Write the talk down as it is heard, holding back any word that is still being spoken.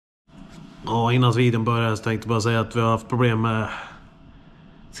Ja, innan videon började så tänkte jag bara säga att vi har haft problem med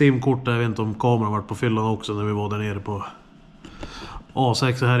simkort. Jag vet inte om kameran varit på fyllan också när vi var där nere på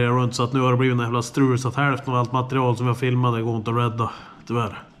A6 så här är runt. Så att nu har det blivit en jävla strul så att hälften av allt material som jag filmade går inte att rädda,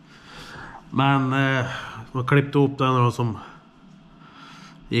 tyvärr. Men man klippte upp den och som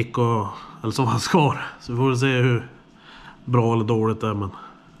gick och, eller som han skar. Så vi får se hur bra eller dåligt det är, men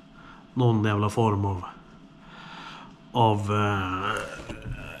någon jävla form av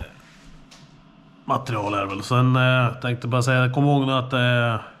material är väl. Sen tänkte bara säga, kom ihåg nu att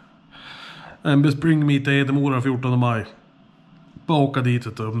en Spring Meet i Hedemora 14 maj. Bara åka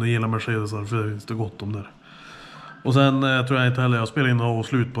dit om ni gillar Mercedes, för det finns det gott om där. Och sen tror jag inte heller jag spelar in och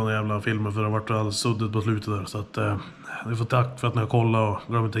slut på den jävla filmen, för det har varit alldeles suddigt på slutet där. Så att ni får tack för att ni har kollat och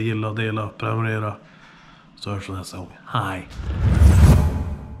glöm inte att gilla, dela, prenumerera. Så hörs vi nästa gång. Hej!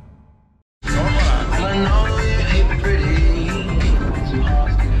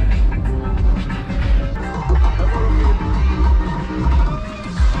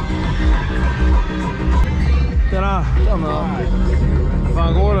 Tjena! Tjena! Hur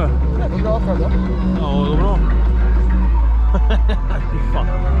fan går det? Det går bra för det. Ja, det går bra. Fan.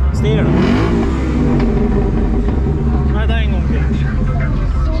 Styr du? Nej, det är en gång till.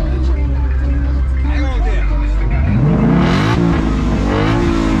 En gång till.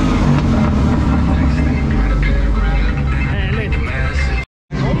 Härligt.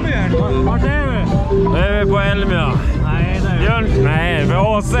 Kom igen. Vart är vi? Nu är vi på Elmia. Nej, det är vi. Nej, vi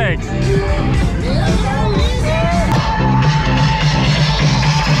har A6.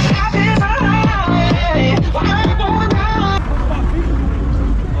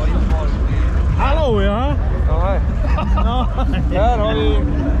 Hallå, ja. Ja, hej. Här har vi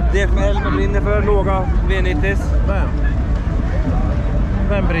det som Elmia brinner för, låga V90s.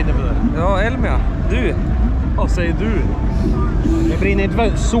 Vem brinner för det? Ja, Elmia. Du. Vad säger du? Det brinner inte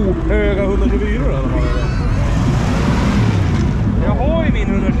för sophöga 124 eller vad det är? Jag har ju min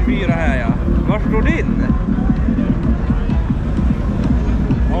 124 här, ja. Var står din?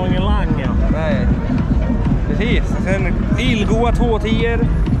 Jag har ingen lang, ja. Nej. Precis. Sen ilgoa 210.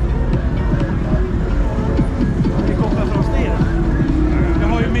 Vi kopplar från ner. Jag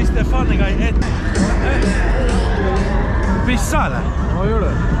har ju Mr. Funny Guy 1. Pissa eller? Vad gör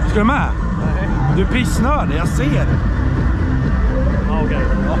du? Ska du med? Nej. Du är pissnörd, jag ser det. Ja, okej.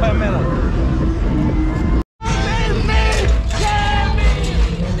 Ja, jag menar.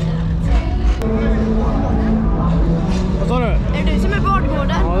 Vad sa du? Är det du som är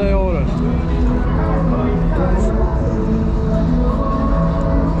badgården? Ja, det är jag det.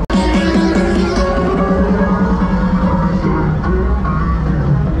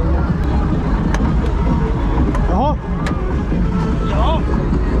 Jaha. Ja.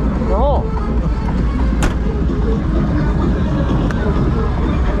 Jaha.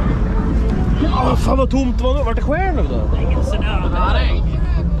 Ja, fan vad tomt det var nu. Vart det skär nu då? Ingen snö. Nej.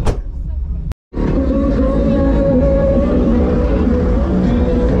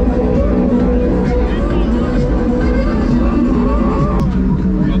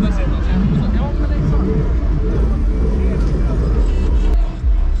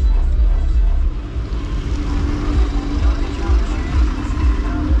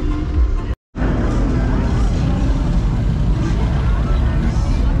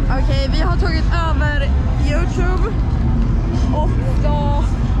 Okej, vi har tagit över YouTube och ska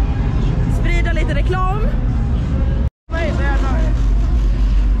sprida lite reklam.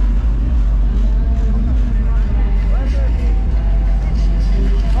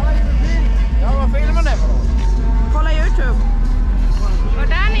 Ja, vad filmar det på? Kolla YouTube. Var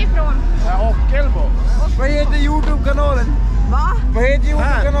är ni ifrån? Ja, Ockelbo. Vad heter YouTube-kanalen? Va? Vad heter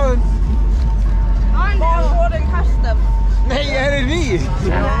YouTube-kanalen? Badgården Karsten. Nej, är det vi?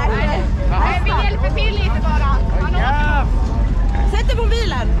 Nej, vi hjälper till lite bara. Ja. Sätt dig på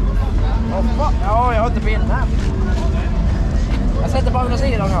bilen. Ja, jag har inte bild här. Jag sätter på andra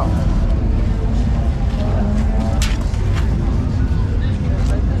sidan, ja.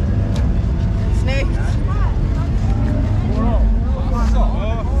 Snyggt.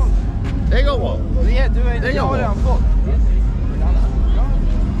 Det går bra. Det har redan fått.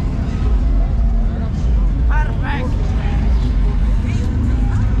 Perfekt.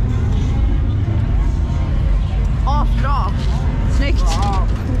 Bra. Snyggt. Ja.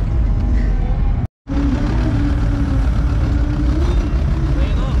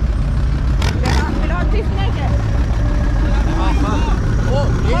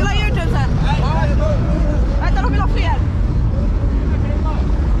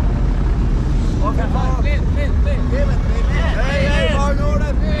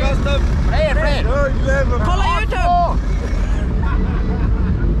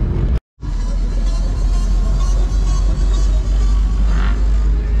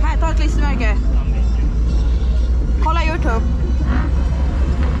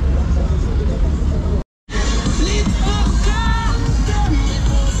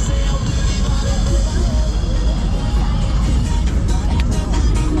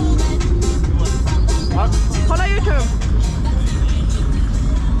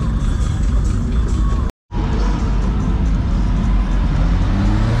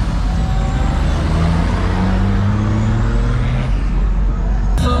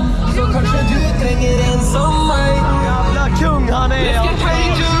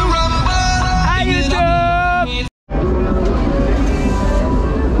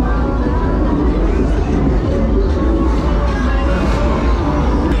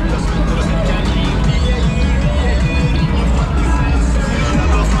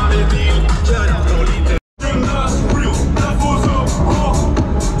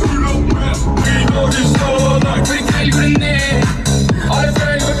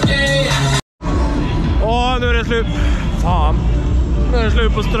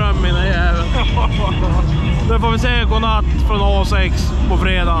 slut på ström i den jäveln. Då får vi säga godnatt från A6 på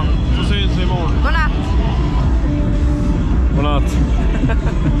fredag. Så syns vi imorgon. Godnatt. Godnatt.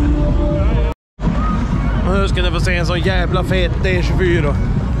 Och nu ska ni få se en sån jävla fet D24.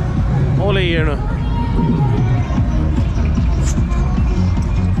 Håll i er nu.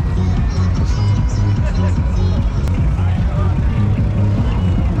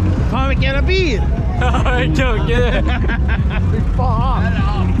 Fan vilken jävla bil! Ja, en kugge! Fy fan!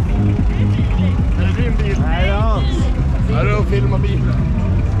 Är det din bil? Nej, det är hans. Här är det att filma bilen.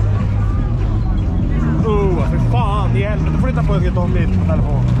 Fy fan, i helvete. Flytta på, jag ska ta en bild på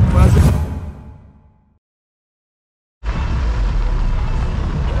telefon.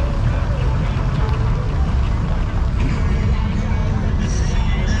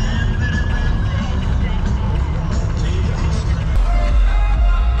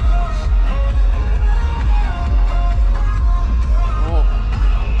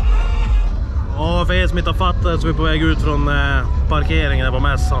 För er som inte har fattat så är vi på väg ut från parkeringen här på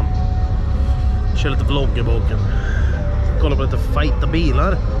mässan. Kör lite vlogg i boken. Kolla på lite fighta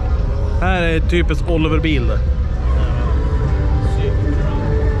bilar. Här är typiskt Oliver-bil där.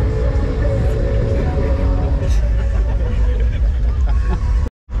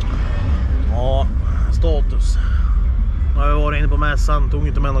 Ja, status. Nu har vi varit inne på mässan. Tog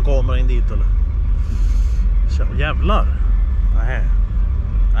inte med någon kamera in dit eller? Jävlar. Nej,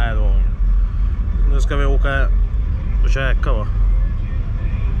 det var inget. Nu ska vi åka och käka, va?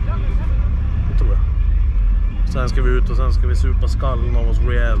 Det tror jag. Sen ska vi ut och sen ska vi supa skallen av oss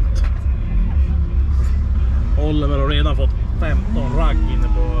rejält. Oliver har redan fått 15 ragg inne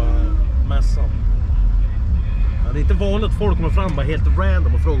på mässan. Ja, det är inte vanligt att folk kommer fram bara helt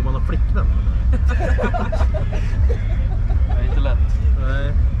random och frågar om man har flickvän. Det är inte lätt.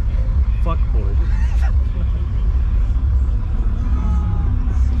 Nej. Fuckboy.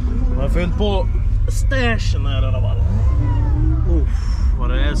 Jag har fyllt på stashen här i alla fall. Vad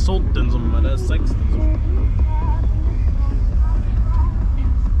det är sådden som är det 60 som.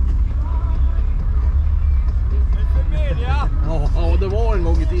 Ja, det var en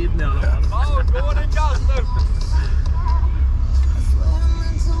gång i tiden i alla fall. Ja, gå den kastar.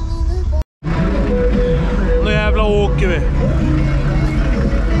 Nu jävla åker vi.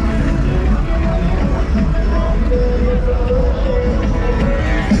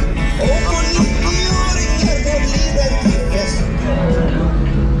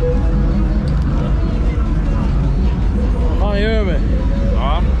 Vad gör vi?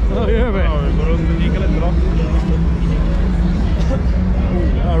 Ja, Vad gör vi? ja, vi går runt och kikar lite då.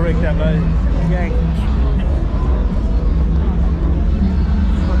 Ja, riktigt jävla gäng.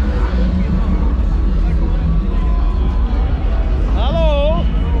 Hallå?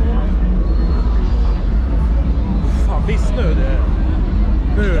 Fan, visst nu det är.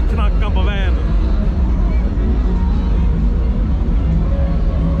 Nu knackar på vägen.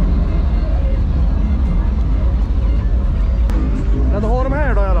 Ja, då har de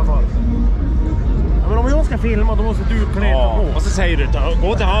här då i alla fall. Ja, men om jag ska filma då måste du knäta på. Och så säger du,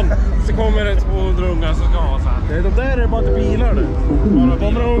 gå till han. Så kommer det 200 ungar som ska ha så här. Det är de där är bara inte bilar nu.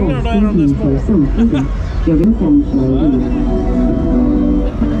 Kommer det ungar där är de där små.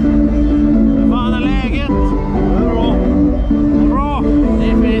 Fan är läget? Det är bra. Bra. Det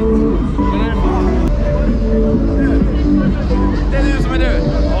är fint. Det är du som är du.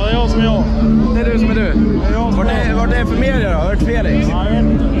 Ja, det är jag som är jag. Det är du som är du. Det är jag som är jag. Vart är för medier då? Har du hört Felix? Ja, jag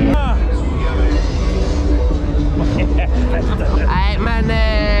vet inte. Nej, men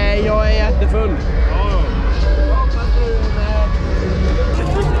jag är jättefull.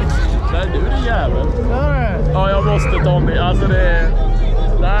 Nej, du är jävel. Ja, jag måste ta mig. Alltså det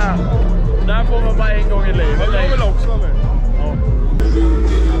där får man bara en gång i livet. Jag vill också vara med. Ja.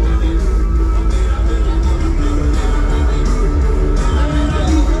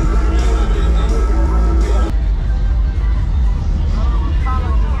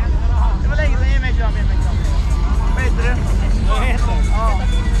 Det var länge sedan jag med kram. Vad heter du? Vad heter du? Ja.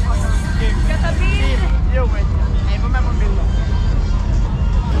 Ska jag ta bild? Jo, nej, var med på en bild då.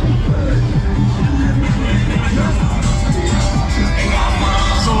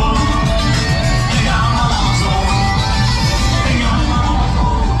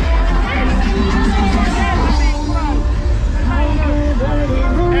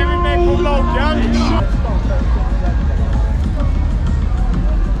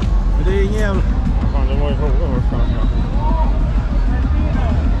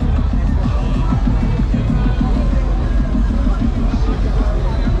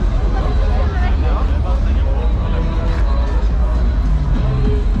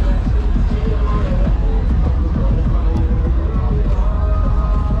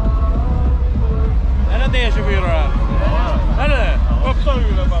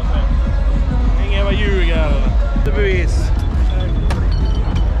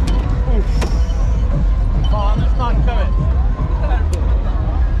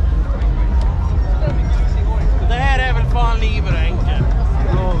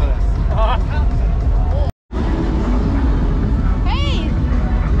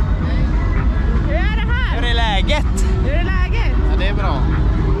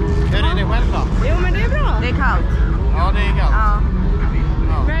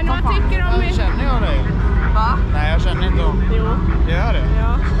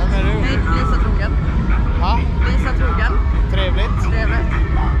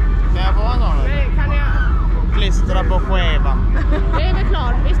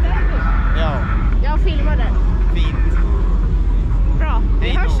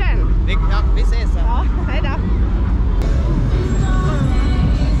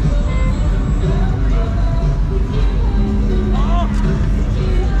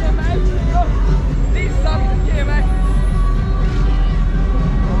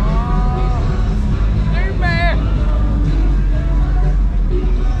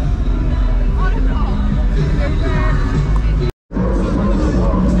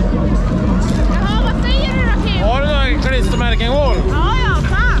 Jaha, vad säger du då, Kim? Har du några klistermärken kvar? Ja,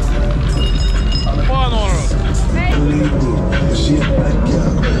 fan. Bara några då? Nej.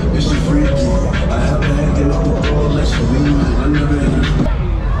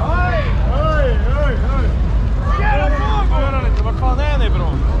 Vart fan är ni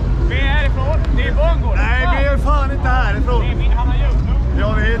ifrån? Vi är härifrån. Det är Bongård. Nej, vi är fan inte härifrån. Han har gömt.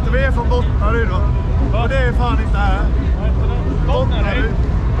 Jag vet, vi är från Bottnaryd då. Och det är fan inte här. Bottnaryd.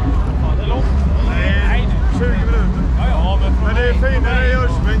 Fan, det är långt. Nej, 20 minuter. Ja, Men det är finare i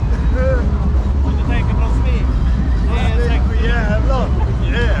Örsving. Om du tänker från Sveg. Det är säkert. Jävlar.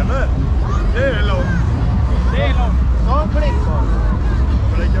 Jävlar. Det är långt. Det är långt. Ta en blick bara.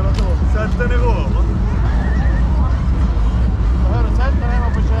 Blickar åt då. Sätt den i röven. Hör du, sätt den hemma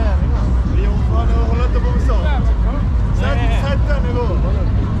på kärringen. Jo, fan, jag håller inte på med sånt. Sätt den i röven.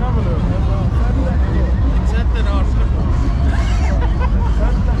 Kan väl du? Sätt den i röven. Sätt den i arslet på.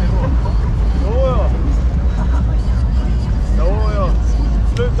 Sätt den i röven. Så ja. Så ja.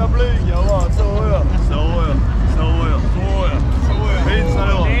 Sluta blyga va. Så ja. Så ja. Så ja. Så ja. Så ja. Finns det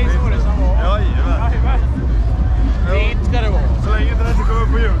då? Det är så det ska vara. Jajamän. Fint ska det vara. Så länge inte det inte kommer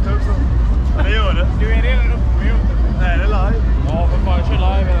upp på YouTube så. Men det gör det. Du är redan uppe på YouTube. Nej, det är live. Ja, för fan, jag kör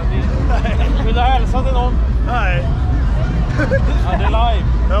live hela tiden. Vill du hälsa till någon? Nej. Ja, det är live.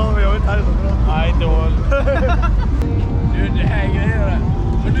 Ja, men jag vill inte hälsa till någon. Nej, inte håll. Du, det här grejer det.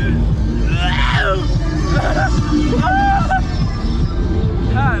 Men du...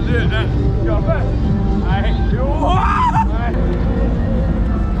 Här, du. Gabbe. Nej. Jo.